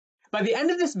By the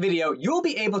end of this video, you will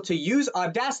be able to use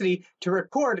Audacity to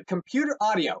record computer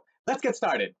audio. Let's get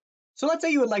started. So let's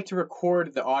say you would like to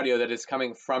record the audio that is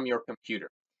coming from your computer.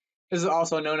 This is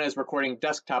also known as recording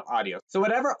desktop audio. So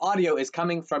whatever audio is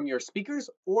coming from your speakers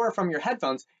or from your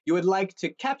headphones, you would like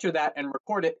to capture that and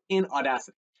record it in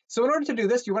Audacity. So in order to do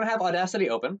this, you want to have Audacity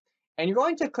open, and you're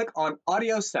going to click on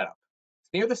Audio Setup.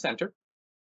 It's near the center.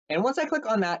 And once I click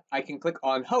on that, I can click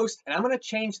on Host, and I'm going to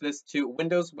change this to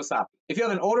Windows Wasabi. If you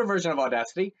have an older version of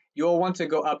Audacity, you will want to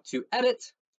go up to Edit,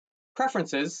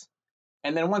 Preferences,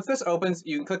 and then once this opens,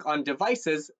 you can click on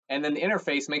Devices, and then the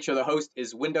interface, make sure the host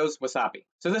is Windows Wasabi.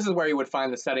 So this is where you would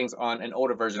find the settings on an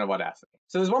older version of Audacity.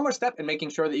 So there's one more step in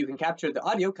making sure that you can capture the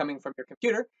audio coming from your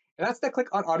computer, and that's to click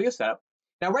on Audio Setup.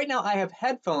 Now right now I have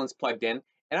headphones plugged in,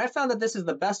 and I found that this is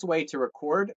the best way to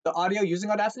record the audio using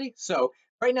Audacity. So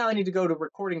right now I need to go to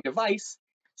Recording Device.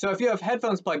 So if you have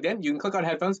headphones plugged in, you can click on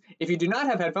Headphones. If you do not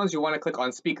have headphones, you want to click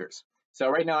on Speakers. So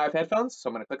right now I have headphones, so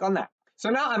I'm going to click on that. So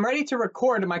now I'm ready to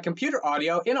record my computer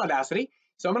audio in Audacity.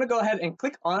 So I'm going to go ahead and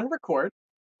click on Record,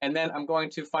 and then I'm going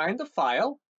to find the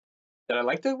file that I'd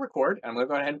like to record, and I'm going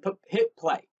to go ahead and hit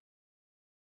play.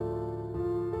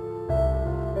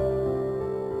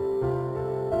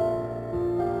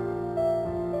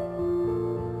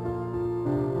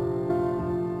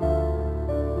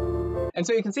 And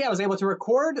so you can see I was able to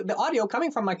record the audio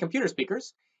coming from my computer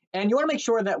speakers, and you want to make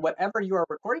sure that whatever you are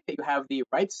recording, that you have the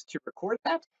rights to record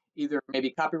that, either maybe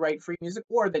copyright-free music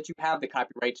or that you have the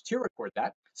copyright to record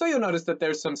that. So you'll notice that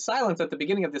there's some silence at the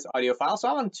beginning of this audio file, so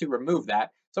I want to remove that.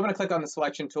 So I'm going to click on the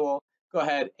selection tool, go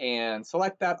ahead and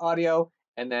select that audio,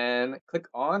 and then click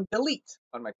on Delete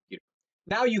on my computer.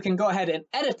 Now you can go ahead and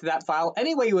edit that file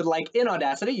any way you would like in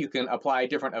Audacity. You can apply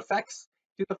different effects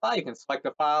to the file. You can select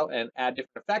the file and add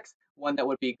different effects. One that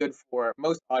would be good for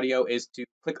most audio is to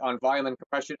click on volume and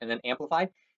compression and then amplify.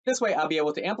 This way I'll be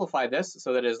able to amplify this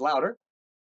so that it is louder.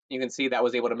 You can see that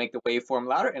was able to make the waveform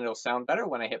louder, and it'll sound better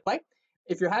when I hit play.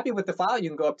 If you're happy with the file, you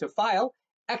can go up to File,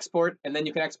 Export, and then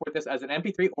you can export this as an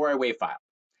MP3 or a WAV file.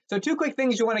 So two quick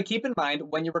things you want to keep in mind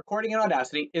when you're recording in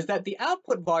Audacity is that the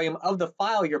output volume of the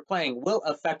file you're playing will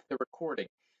affect the recording.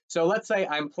 So let's say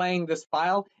I'm playing this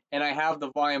file and I have the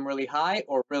volume really high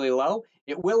or really low.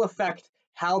 It will affect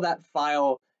how that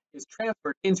file is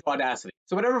transferred into Audacity.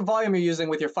 So whatever volume you're using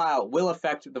with your file will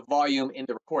affect the volume in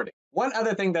the recording. One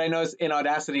other thing that I notice in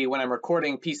Audacity when I'm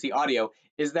recording PC audio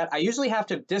is that I usually have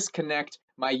to disconnect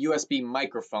my USB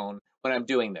microphone when I'm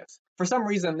doing this. For some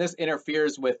reason, this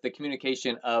interferes with the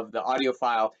communication of the audio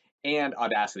file and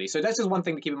Audacity. So that's just one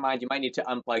thing to keep in mind. You might need to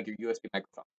unplug your USB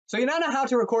microphone. So you now know how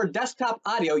to record desktop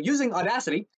audio using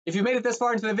Audacity. If you made it this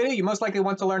far into the video, you most likely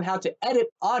want to learn how to edit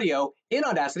audio in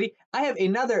Audacity. I have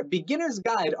another beginner's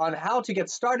guide on how to get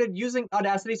started using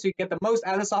Audacity so you get the most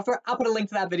out of the software. I'll put a link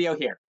to that video here.